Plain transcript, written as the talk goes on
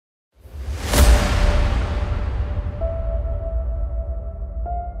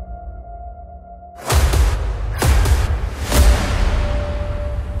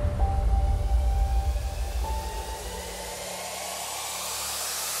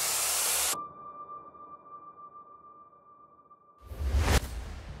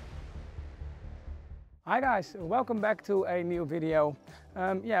Hi guys, welcome back to a new video.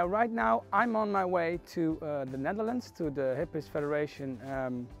 Right now I'm on my way to the Netherlands, to the Hippist Federation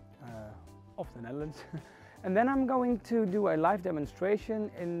of the Netherlands. And then I'm going to do a live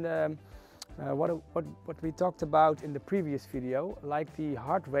demonstration in the, what we talked about in the previous video, like the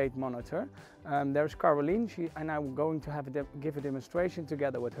heart rate monitor. There's Caroline, and I'm going to give a demonstration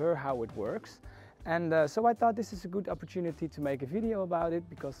together with her how it works. And so I thought this is a good opportunity to make a video about it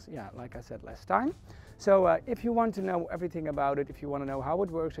because, yeah, like I said last time. So if you want to know everything about it, if you want to know how it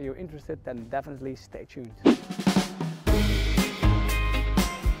works or you're interested, then definitely stay tuned.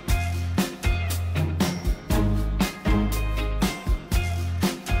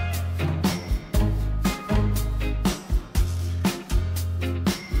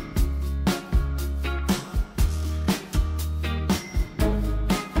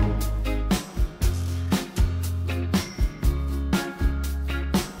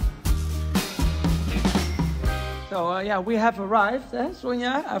 So yeah, we have arrived,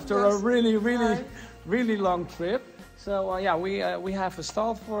 Sonja, after a really long trip. So yeah, we have a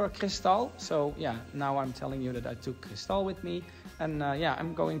stall for KRISTAL. So yeah, now I'm telling you that I took KRISTAL with me, and yeah,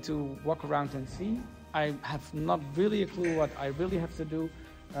 I'm going to walk around and see. I have not really a clue what I really have to do.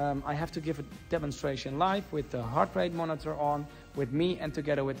 I have to give a demonstration live with the heart rate monitor on, with me and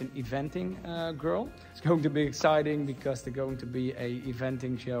together with an eventing girl. It's going to be exciting because they're going to be a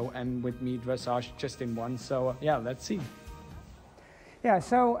eventing show and with me dressage just in one. So yeah, let's see. Yeah,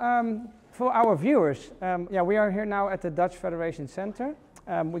 so for our viewers, yeah, we are here now at the Dutch Federation Center.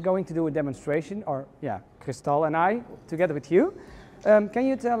 We're going to do a demonstration, or yeah, KRISTAL and I, together with you. Can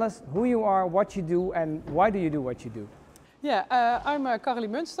you tell us who you are, what you do, and why do you do what you do? Yeah, I'm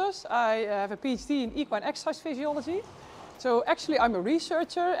Caroline Munsters. I have a PhD in equine exercise physiology. So actually I'm a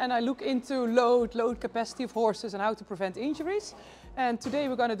researcher and I look into load capacity of horses and how to prevent injuries. And today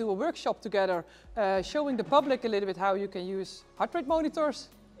we're going to do a workshop together showing the public a little bit how you can use heart rate monitors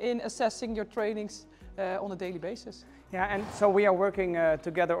in assessing your trainings on a daily basis. Yeah, and so we are working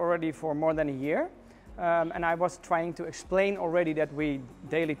together already for more than a year. And I was trying to explain already that we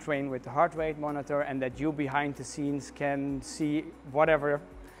daily train with the heart rate monitor and that you behind the scenes can see whatever.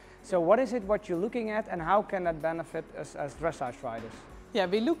 So what is it what you're looking at and how can that benefit us as dressage riders? Yeah,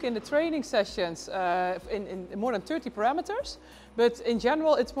 we look in the training sessions in more than 30 parameters, but in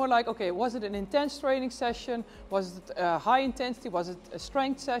general it's more like, okay, was it an intense training session? Was it high intensity? Was it a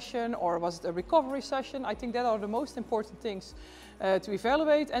strength session? Or was it a recovery session? I think that are the most important things to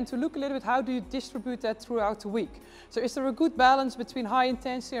evaluate and to look a little bit how do you distribute that throughout the week. So is there a good balance between high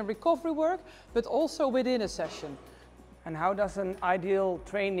intensity and recovery work, but also within a session? And how does an ideal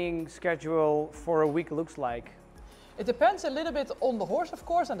training schedule for a week looks like? It depends a little bit on the horse, of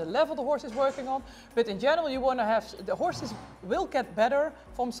course, and the level the horse is working on. But in general, you want to have, the horses will get better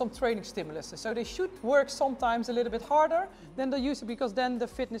from some training stimulus. So they should work sometimes a little bit harder than they used to, because then the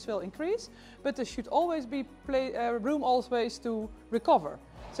fitness will increase. But there should always be room always to recover.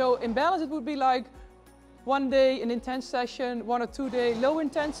 So in balance, it would be like one day an intense session, 1 or 2 day low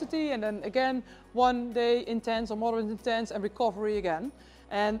intensity, and then again 1 day intense or moderate intense and recovery again.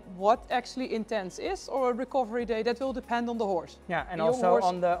 And what actually intense is, or a recovery day, that will depend on the horse. Yeah, and also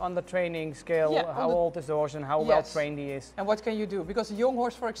on the training scale, yeah, how old is the horse and how well trained he is. And what can you do? Because a young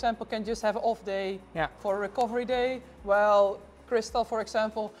horse, for example, can just have an off day for a recovery day. Well, KRISTAL, for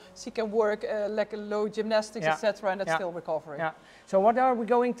example, she can work like a low gymnastics, etc., and that's still recovery. Yeah. So what are we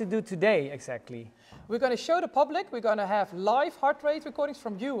going to do today exactly? We're going to show the public, we're going to have live heart rate recordings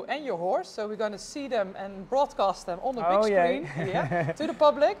from you and your horse. So we're going to see them and broadcast them on the big screen to the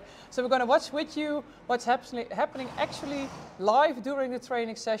public. So we're going to watch with you what's happening actually live during the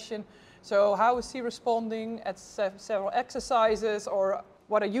training session. So how is he responding at several exercises, or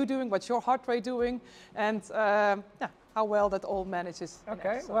what are you doing, what's your heart rate doing, and how well that all manages.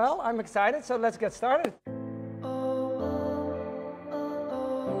 Okay, well, I'm excited, so let's get started.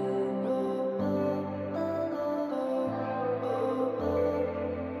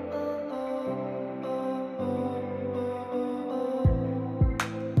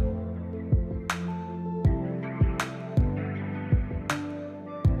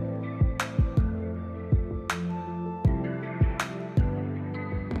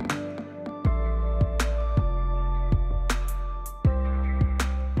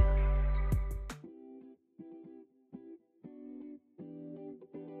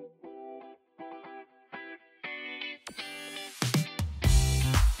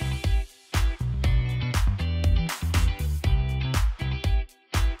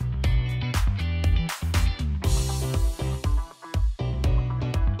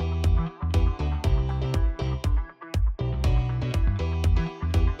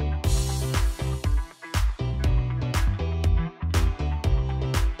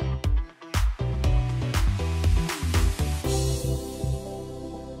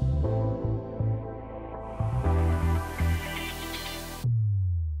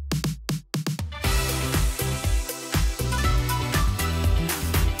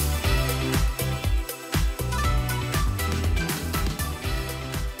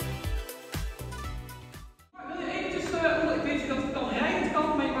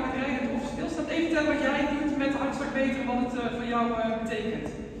 jou betekent?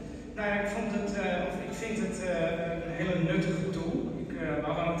 Nou ja, ik vind het een hele nuttige tool. We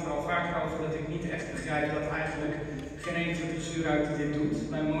hadden het er al vaak over dat ik niet echt begrijp dat eigenlijk geen enkele dressuurruiter dit doet.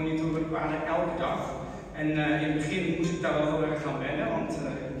 Mijn monitoren kwamen elke dag. En in het begin moest ik daar wel heel erg aan wennen, want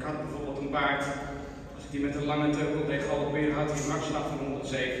ik had bijvoorbeeld een paard, als ik die met een lange teugel deed galopperen, had hij een hartslag van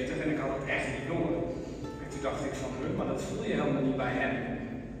 170 en ik had het echt niet door. En toen dacht ik van, maar dat voel je helemaal niet bij hem.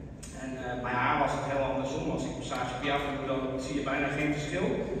 En bij haar was het heel andersom. Als ik massage piaf doe, dan zie je bijna geen verschil.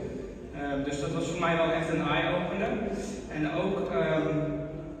 Dus dat was voor mij wel echt een eye-opener. En ook,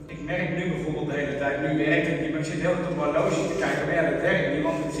 ik merk nu bijvoorbeeld de hele tijd, nu werkt het niet, maar ik zit heel goed op mijn horloge te kijken, maar ja, dat werkt niet,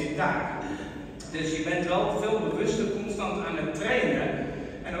 want het zit daar. Dus je bent wel veel bewuster constant aan het trainen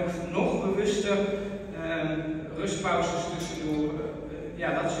en ook nog bewuster rustpauzes tussendoor, ja,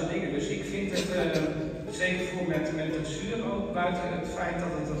 dat soort dingen. Dus ik vind het, zeker voor met dressuur ook, buiten het feit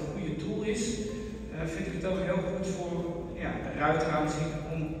dat het een goede tool is, vind ik het ook heel goed voor de ruiter aan zich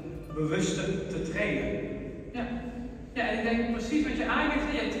om bewuster te trainen. Ja. Ja, en ik denk precies wat je aangeeft,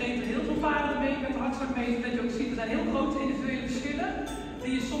 je traint er heel veel paarden mee met de hartslagmeter, dat je ook ziet, er zijn heel grote individuele verschillen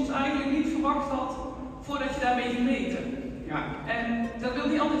die je soms eigenlijk niet verwacht had voordat je daarmee ging meten. Ja. En dat wil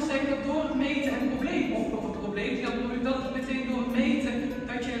niet altijd zeggen dat door het meten het probleem, of het probleem, dat bedoel ik dat het meteen door het meten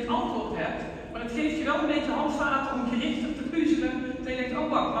dat je het antwoord hebt. Maar het geeft je wel een beetje handvaten om gerichter te puzzelen. Dat je denkt, oh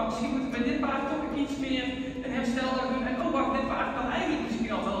wacht, maar misschien moet ik met dit paard toch iets meer een hersteldag doen. En oh wacht, dit paard kan eigenlijk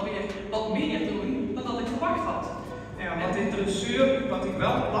misschien al wel weer wat meer doen dan dat ik verwacht had. Ja, wat in dressuur, wat ik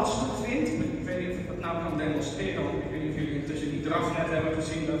wel lastig vind, ik weet niet of ik dat nou kan demonstreren, want ik weet niet of jullie intussen die draf net hebben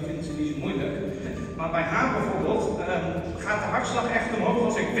gezien, dat vinden ze niet zo moeilijk. Maar bij haar bijvoorbeeld gaat de hartslag echt omhoog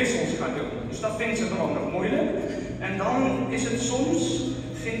als ik wissels ga doen. Dus dat vindt ze gewoon nog moeilijk. En dan is het soms,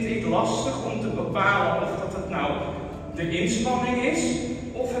 vind ik, lastig om te bepalen of dat het nou de inspanning is,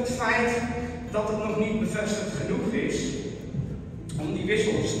 of het feit dat het nog niet bevestigd genoeg is om die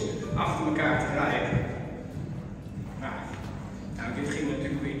wissels achter elkaar te rijden. Nou, dit ging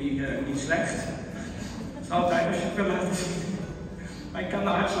natuurlijk weer niet slecht. Het is altijd als je het wil laten zien. Maar ik kan de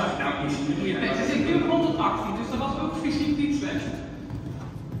hartslag nou niet zien. Nee, ze zit nu op 118, dus dat was ook fysiek niet slecht.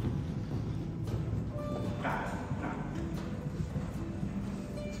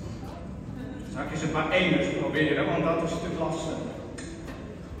 Zal ik eens een paar eners proberen, want dat is natuurlijk lastig.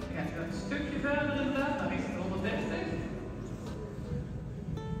 Ja, een stukje verder inderdaad, dan richting 130.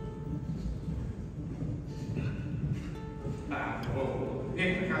 Nou,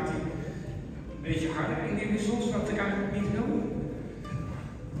 dan gaat hij een beetje harder in die wissels, wat ik eigenlijk niet wil.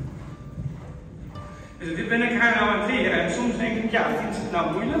 Dus dit ben ik haar nou aan het leren en soms denk ik, ja, vindt ze het nou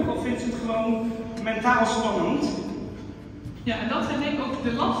moeilijk of vindt ze het gewoon mentaal spannend? Ja, en dat zijn denk ik ook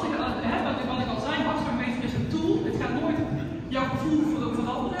de lastige, wat ik al zei, hartslagmeter is een tool. Het gaat nooit jouw gevoel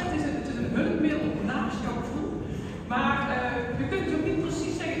veranderen. Het is een hulpmiddel naast jouw gevoel. Maar we kunnen dus ook niet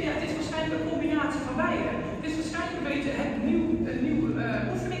precies zeggen, ja, het is waarschijnlijk een combinatie van beide. Het is waarschijnlijk een beetje een nieuwe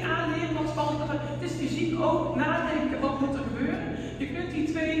oefening aanleren, wat spannender. Het is fysiek ook nadenken, wat moet er gebeuren. Je kunt die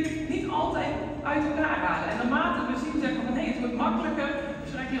twee niet altijd uit elkaar halen. En naarmate we zien zeggen van, het wordt makkelijker,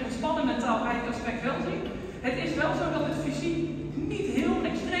 dus dan heel ontspannen mentaal bij het aspect wel zien. Het is wel zo dat het fysiek niet heel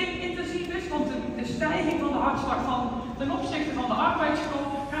extreem intensief is, want de stijging van de hartslag ten opzichte van de arbeidsschool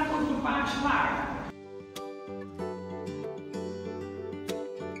gaat over een paar slagen.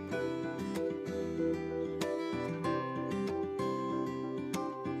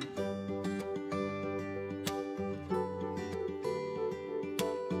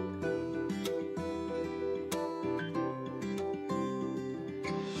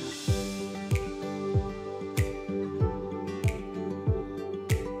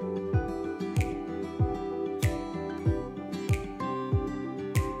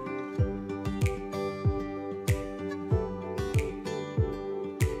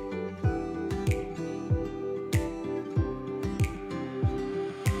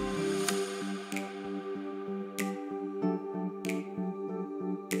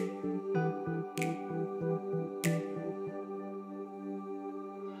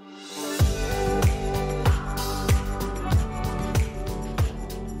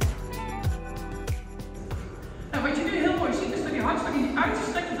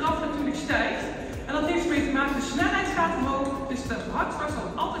 Uitgestrekte draf natuurlijk stijgt. En dat heeft ermee te maken, de snelheid gaat omhoog, dus de hartslag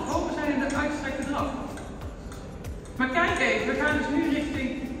zal altijd hoger zijn in de uitgestrekte draf. Maar kijk even, we gaan dus nu richting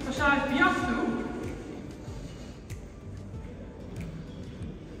passage piaf toe.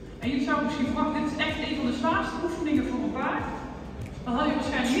 En je zou misschien verwachten, dit is echt een van de zwaarste oefeningen voor een paard. Dan had je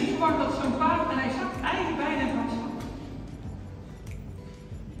waarschijnlijk niet verwacht dat zo'n paard, en hij zakt eigenlijk bijna in hartslag.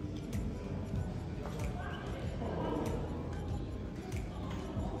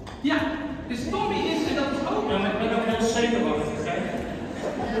 Ja, dus Tommy is, en dat is ook... Ja, maar ik ben ook heel zenuwachtig.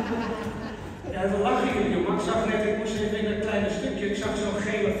 Ja, we lachen jullie, maar ik zag net, ik moest even in een kleine stukje, ik zag zo'n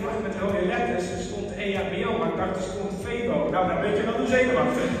gele vlag met rode letters, er stond EHBO, maar ik dacht er stond VEBO. Nou, dan weet je wel hoe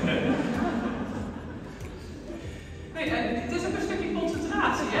zenuwachtig. Nee, het is ook een stukje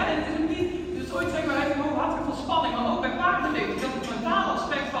concentratie, hè? En het is ook niet, dus ooit zeg maar even hoe had ik van spanning, maar ook bij paardenlicht, dat het mentale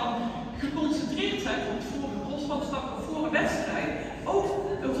aspect van geconcentreerd zijn voor het crossbandstap voor een wedstrijd ook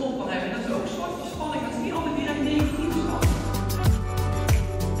een rol kan hebben. Dat is ook een soort van spanning, dat is niet altijd direct negatief spanning.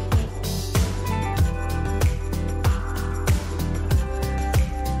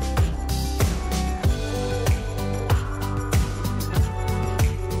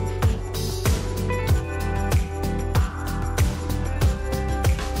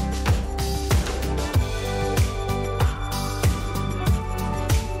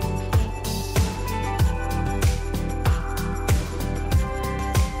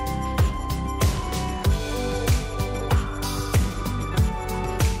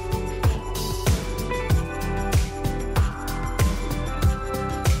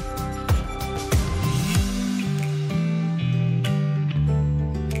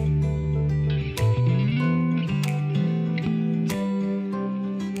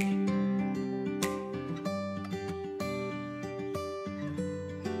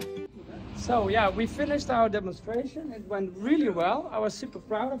 So yeah, we finished our demonstration. It went really well. I was super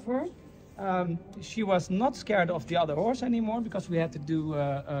proud of her. She was not scared of the other horse anymore because we had to do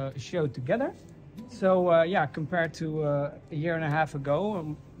a show together. So yeah, compared to a year and a half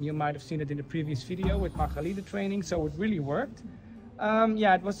ago, you might have seen it in the previous video with Magali, the training, so it really worked.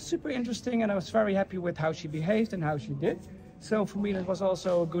 Yeah, it was super interesting and I was very happy with how she behaved and how she did. So for me, it was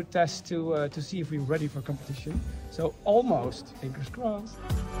also a good test to see if we were ready for competition. So almost, fingers crossed.